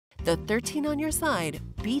The 13 on your side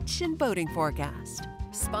beach and boating forecast.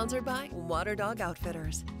 Sponsored by Water Dog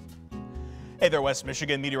Outfitters. Hey there, West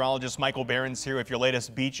Michigan meteorologist Michael Behrens here with your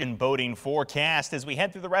latest beach and boating forecast. As we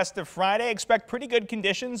head through the rest of Friday, expect pretty good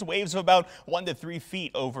conditions. Waves of about 1 to 3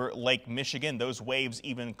 feet over Lake Michigan. Those waves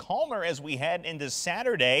even calmer as we head into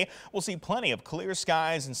Saturday. We'll see plenty of clear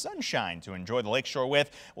skies and sunshine to enjoy the lakeshore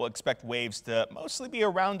with. We'll expect waves to mostly be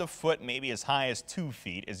around a foot, maybe as high as 2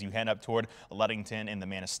 feet as you head up toward Ludington and the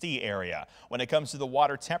Manistee area. When it comes to the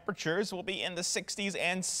water temperatures, we'll be in the 60s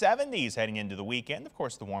and 70s heading into the weekend. Of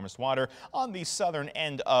course, the warmest water on the southern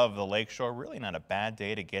end of the lakeshore. Really not a bad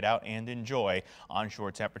day to get out and enjoy.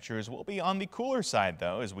 Onshore temperatures will be on the cooler side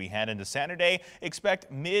though as we head into Saturday.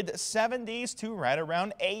 Expect mid 70s to right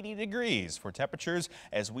around 80 degrees for temperatures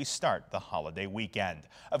as we start the holiday weekend.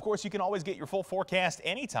 Of course, you can always get your full forecast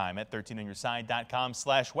anytime at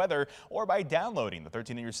 13onyourside.com/weather or by downloading the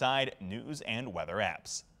 13 on Your Side news and weather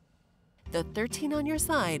apps. The 13 on your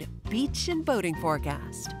side beach and boating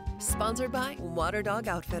forecast. Sponsored by Water Dog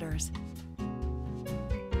Outfitters.